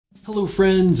Hello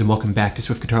friends, and welcome back to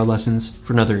Swift Guitar Lessons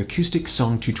for another acoustic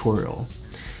song tutorial.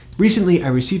 Recently I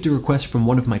received a request from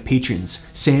one of my patrons.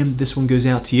 Sam, this one goes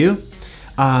out to you,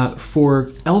 for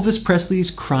Elvis Presley's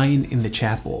Crying in the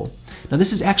Chapel. Now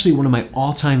this is actually one of my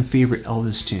all-time favorite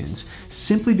Elvis tunes,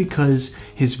 simply because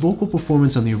his vocal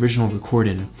performance on the original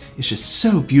recording is just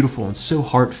so beautiful and so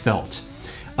heartfelt.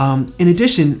 In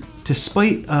addition,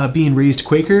 despite being raised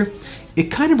Quaker, it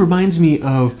kind of reminds me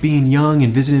of being young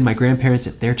and visiting my grandparents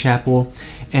at their chapel,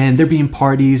 and there being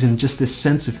parties and just this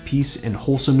sense of peace and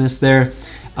wholesomeness there.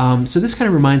 So this kind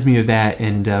of reminds me of that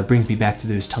and brings me back to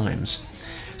those times.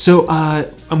 So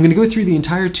I'm going to go through the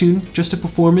entire tune, just a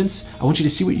performance. I want you to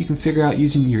see what you can figure out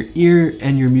using your ear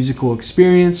and your musical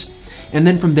experience. And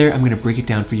then from there, I'm going to break it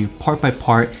down for you part by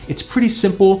part. It's pretty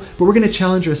simple, but we're going to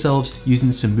challenge ourselves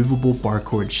using some movable bar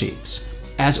chord shapes.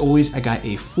 As always, I got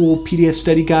a full PDF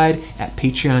study guide at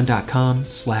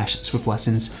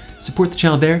patreon.com/swiftlessons. Support the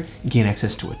channel there and gain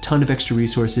access to a ton of extra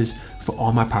resources for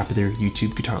all my popular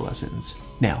YouTube guitar lessons.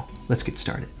 Now, let's get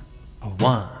started.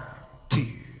 1, 2,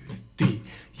 3.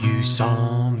 You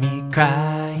saw me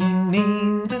crying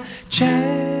in the chapel.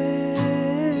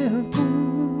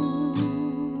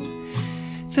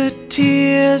 The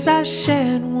tears I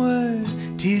shed were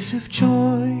tears of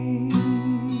joy.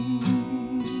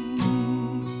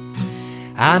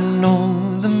 I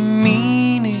know the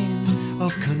meaning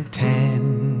of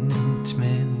contentment.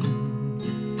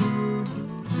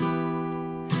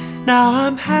 Now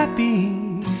I'm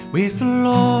happy with the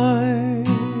Lord.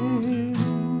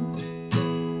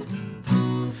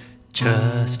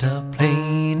 Just a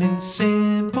plain and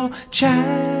simple chapel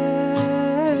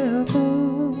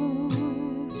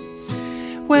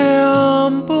where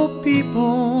humble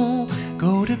people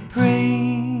go to pray.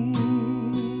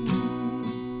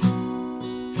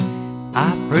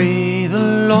 I pray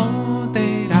the Lord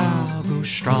that I'll grow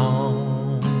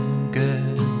stronger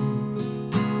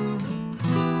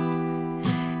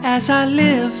as I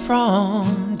live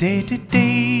from day to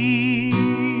day.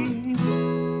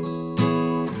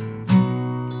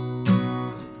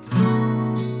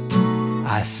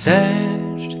 I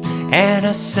searched and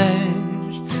I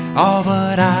searched, oh,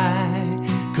 but I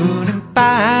couldn't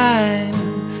find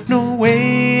no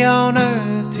way on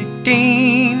earth to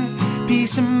gain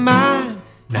peace of mind.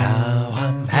 Now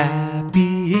I'm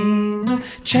happy in the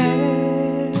chapel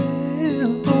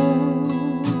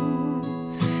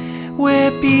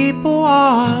where people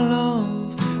all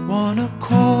of one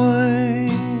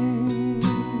accord.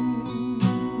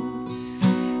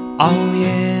 Oh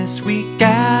yes, we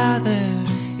gather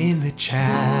in the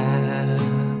chapel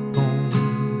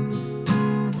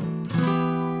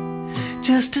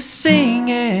just to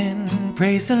sing and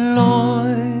praise the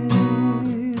Lord.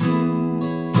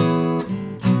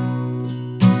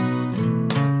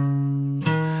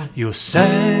 You'll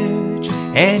search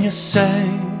and you'll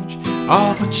search,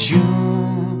 oh, but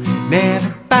you'll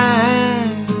never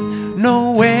find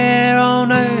nowhere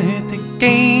on earth to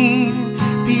gain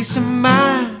peace of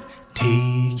mind.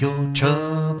 Take your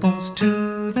troubles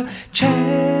to the chapel.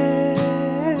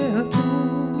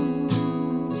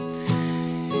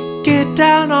 Get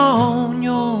down on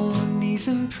your knees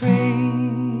and pray.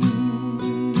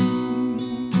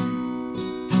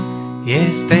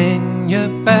 Yes, then your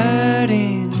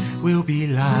burden will be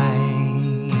lighter,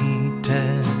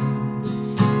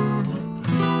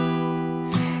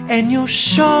 and you'll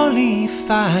surely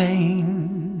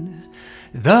find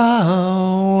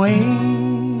the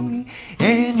way,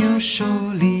 and you'll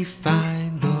surely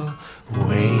find the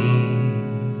way.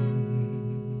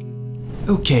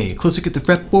 Okay, close look at the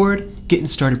fretboard, getting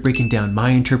started breaking down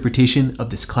my interpretation of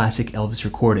this classic Elvis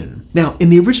recording. Now, in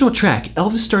the original track,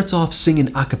 Elvis starts off singing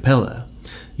a cappella.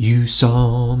 You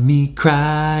saw me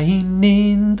crying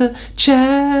in the chapel.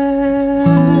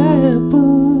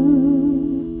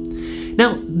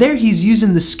 Now, there he's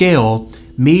using the scale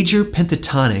major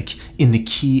pentatonic in the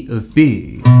key of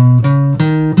B.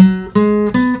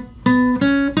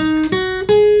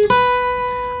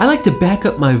 I like to back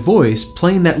up my voice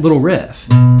playing that little riff.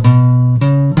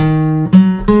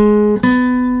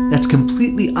 That's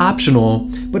completely optional,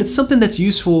 but it's something that's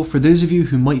useful for those of you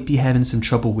who might be having some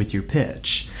trouble with your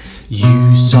pitch.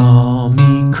 You saw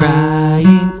me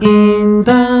crying in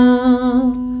the...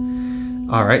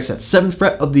 Alright, so that's 7th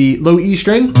fret of the low E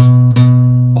string,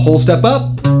 a whole step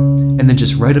up, and then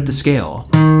just right up the scale.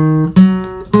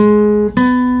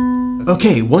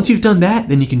 Okay, once you've done that,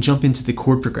 then you can jump into the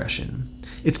chord progression.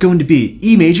 It's going to be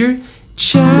E major,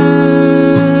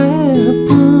 chapel.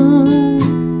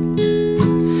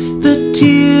 The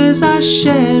tears I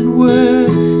shed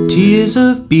were tears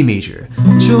of B major,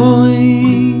 joy.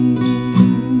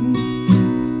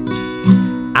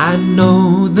 I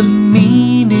know the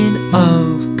meaning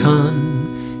of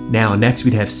con. Now next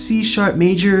we'd have C sharp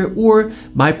major, or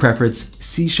my preference,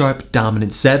 C sharp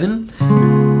dominant 7.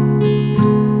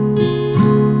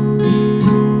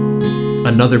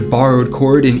 Another borrowed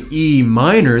chord in E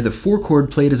minor, the 4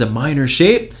 chord played as a minor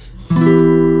shape.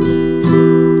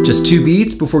 Just 2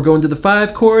 beats before going to the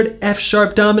 5 chord, F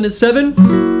sharp dominant 7.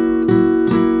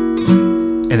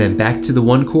 And then back to the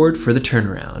 1 chord for the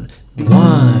turnaround.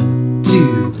 1,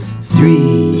 2,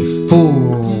 3, 4,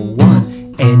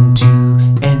 1, and 2,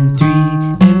 and 3,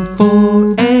 and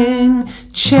 4, and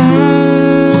chapel.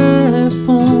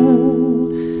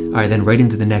 All right, then right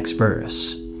into the next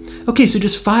verse. Okay, so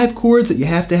just 5 chords that you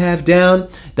have to have down.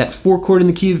 That 4 chord in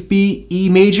the key of B, E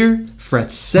major, fret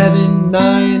 7,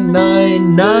 9,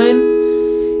 9,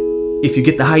 9. If you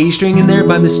get the high E string in there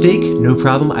by mistake, no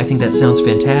problem. I think that sounds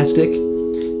fantastic.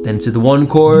 Then to the 1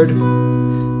 chord,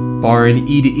 bar in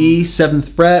E to E, 7th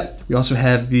fret. We also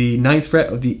have the 9th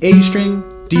fret of the A string,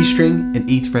 D string, and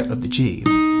 8th fret of the G.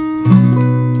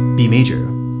 B major.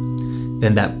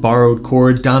 Then that borrowed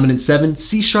chord, dominant 7,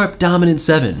 C sharp dominant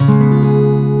 7.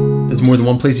 There's more than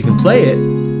one place you can play it,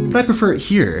 but I prefer it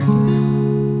here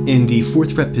in the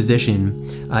 4th fret position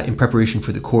in preparation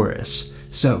for the chorus.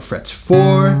 So frets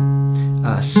 4,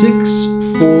 6,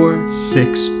 4,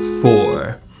 6,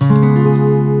 4.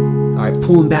 All right,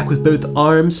 pulling back with both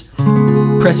arms,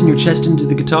 pressing your chest into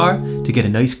the guitar to get a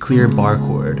nice clear bar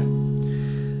chord.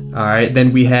 All right,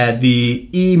 then we had the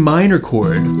E minor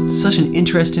chord. Such an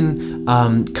interesting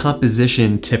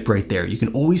composition tip right there. You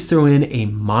can always throw in a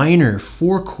minor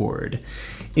 4 chord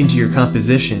into your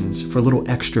compositions for a little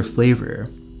extra flavor.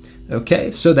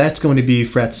 Okay, so that's going to be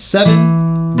frets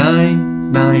 7,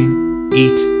 9, 9,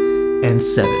 8, and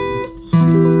 7.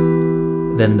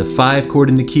 Then the 5 chord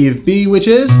in the key of B, which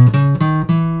is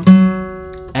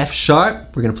F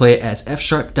sharp. We're gonna play it as F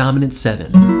sharp dominant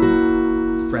 7.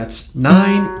 Frets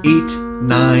 9, 8,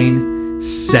 9,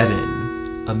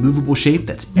 7. A movable shape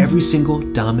that's every single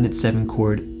dominant 7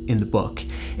 chord in the book.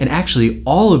 And actually,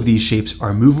 all of these shapes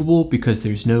are movable because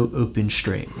there's no open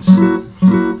strings.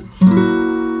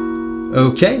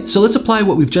 Okay, so let's apply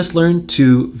what we've just learned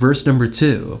to verse number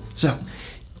 2. So,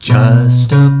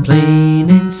 just a plain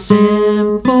and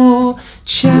simple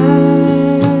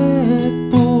chapel.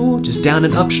 Just down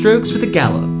and up strokes with a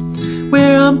gallop,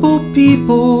 where humble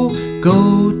people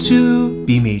go to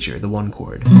B major, the 1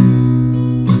 chord.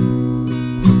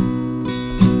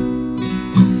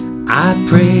 I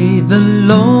pray the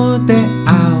Lord that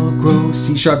I'll grow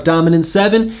C sharp dominant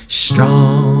 7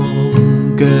 stronger.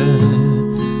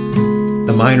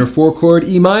 The minor 4 chord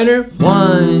E minor,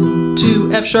 1,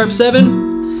 2, F sharp 7,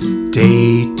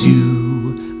 day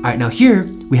 2. All right, now here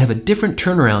we have a different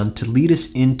turnaround to lead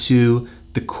us into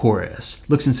the chorus.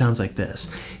 Looks and sounds like this.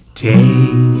 Day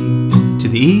to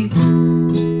the E,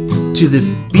 to the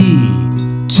B,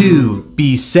 to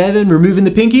B7, removing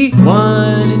the pinky,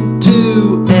 1,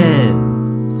 2,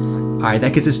 and. All right,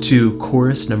 that gets us to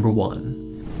chorus number 1.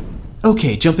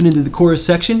 Okay, jumping into the chorus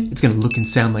section, it's gonna look and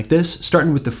sound like this,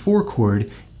 starting with the 4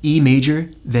 chord, E major,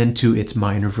 then to its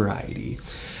minor variety.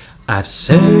 I've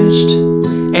searched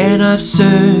and I've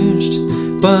searched,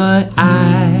 but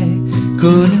I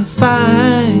couldn't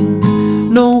find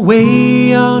no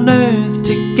way on earth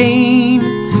to gain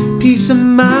peace of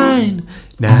mind.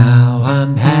 Now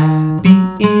I'm happy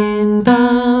in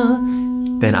the...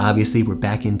 Then obviously we're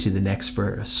back into the next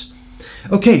verse.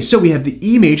 Okay, so we have the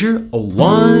E major, a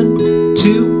 1,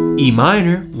 2, E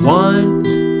minor, 1,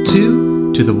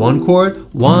 2, to the 1 chord,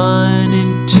 1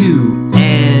 and 2,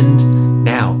 and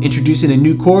now introducing a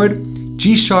new chord,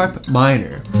 G sharp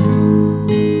minor.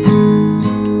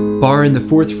 Bar in the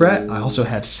 4th fret, I also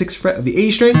have 6th fret of the A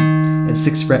string and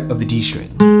 6th fret of the D string.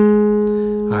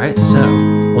 All right, so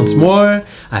once more,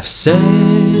 I've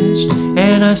searched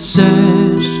and I've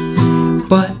searched,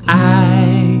 but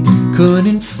I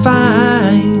couldn't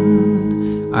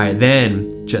find. All right, then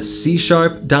just C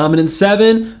sharp dominant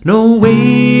 7, no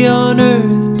way on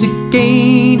earth to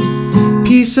gain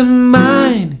peace of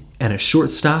mind, and a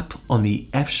short stop on the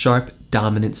F sharp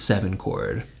dominant 7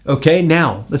 chord. Okay,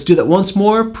 now let's do that once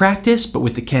more, practice, but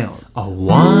with the count. A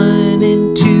 1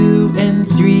 and 2 and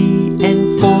 3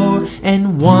 and 4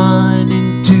 and 1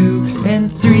 and 2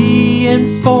 and 3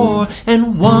 and 4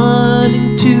 and 1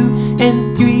 and 2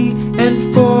 and 3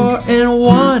 and 4 and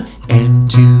 1 and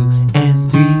 2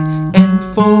 and 3 and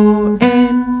 4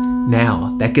 and...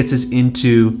 Now, that gets us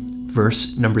into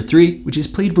verse number 3, which is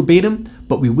played verbatim,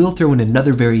 but we will throw in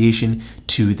another variation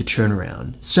to the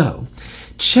turnaround. So,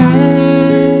 chapel,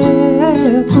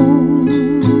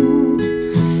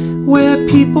 where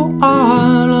people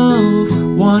all of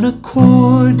one accord.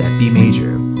 chord, that B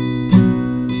major.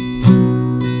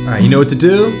 All right, you know what to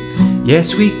do?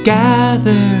 Yes, we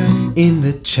gather in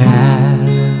the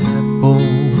chapel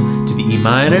to the E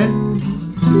minor,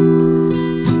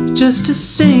 just to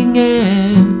sing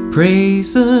and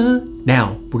praise the...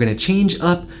 Now, we're gonna change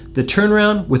up the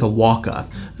turnaround with a walk up.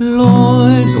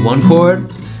 Lord, the 1 chord,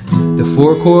 the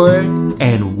 4 chord,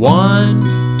 and 1,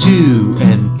 2,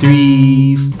 and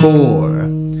 3, 4.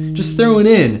 Just throwing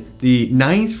in the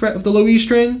 9th fret of the low E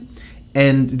string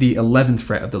and the 11th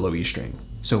fret of the low E string.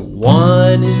 So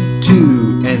 1,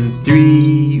 2, and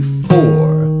 3, 4.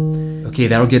 Okay,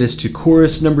 that'll get us to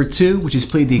chorus number 2, which is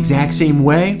played the exact same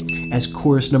way as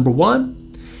chorus number 1.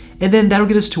 And then that'll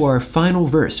get us to our final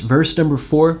verse, verse number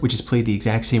 4, which is played the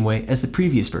exact same way as the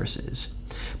previous verses.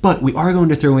 But we are going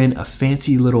to throw in a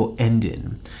fancy little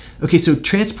ending. Okay, so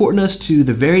transporting us to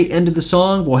the very end of the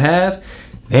song, we'll have,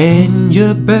 then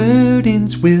your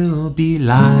burdens will be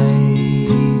lighter.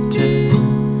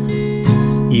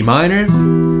 E minor,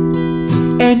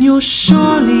 and you'll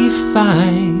surely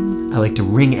find, I like to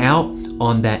ring out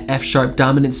on that F sharp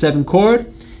dominant 7 chord,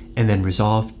 and then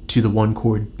resolve to the 1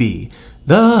 chord B.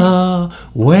 The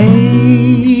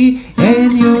way,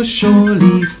 and you'll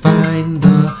surely find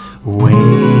the way.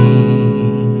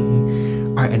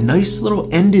 All right, a nice little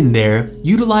ending there,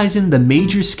 utilizing the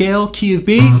major scale key of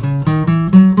B,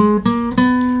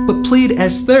 but played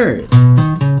as 3rd.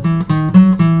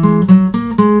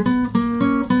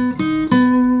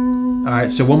 All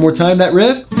right, so one more time that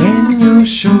riff. And you'll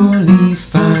surely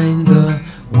find the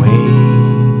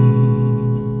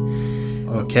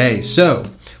way. Okay, so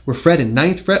we're fretting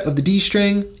 9th fret of the D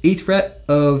string, 8th fret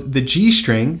of the G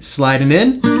string, sliding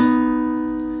in,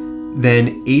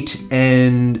 then 8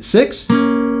 and 6. Then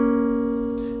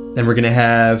we're gonna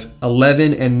have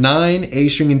 11 and 9, A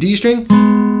string and D string,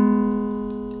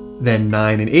 then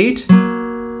 9 and 8.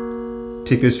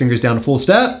 Take those fingers down a full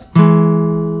step.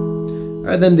 All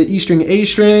right, then the E string, A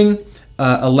string,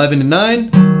 11 and 9,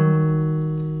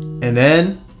 and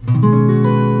then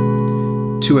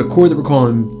to a chord that we're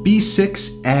calling B6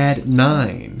 add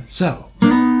 9. So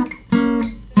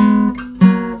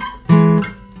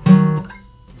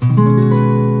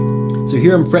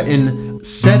here I'm fretting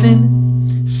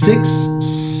 7, 6,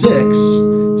 6,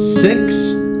 6,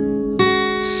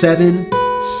 7,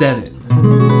 7.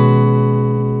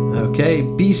 Okay,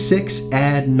 B6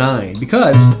 add 9,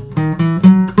 because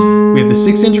we have the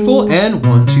 6th interval and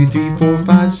 1, 2, 3, 4,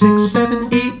 5, 6,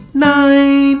 7, 8,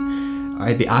 9. All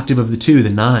right, the octave of the 2, the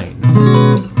 9.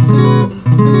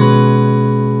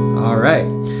 All right,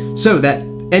 so that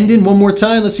ending one more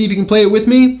time. Let's see if you can play it with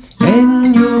me.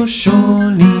 And you'll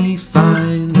surely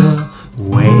find the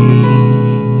way.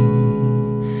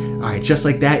 All right, just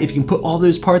like that, if you can put all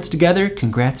those parts together,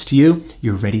 congrats to you.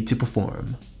 You're ready to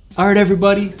perform. All right,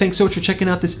 everybody, thanks so much for checking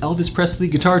out this Elvis Presley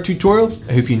guitar tutorial.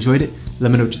 I hope you enjoyed it. Let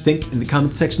me know what you think in the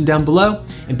comment section down below,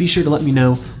 and be sure to let me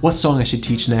know what song I should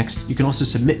teach next. You can also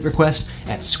submit requests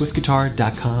at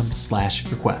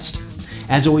swiftguitar.com/request.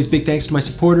 As always, big thanks to my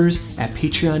supporters at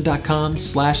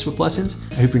patreon.com/swiftlessons.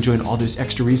 I hope you're enjoying all those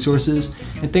extra resources.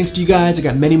 And thanks to you guys, I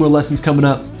got many more lessons coming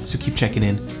up, so keep checking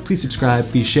in. Please subscribe,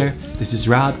 please share. This is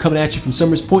Rob coming at you from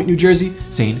Summers Point, New Jersey,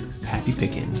 saying happy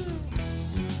picking.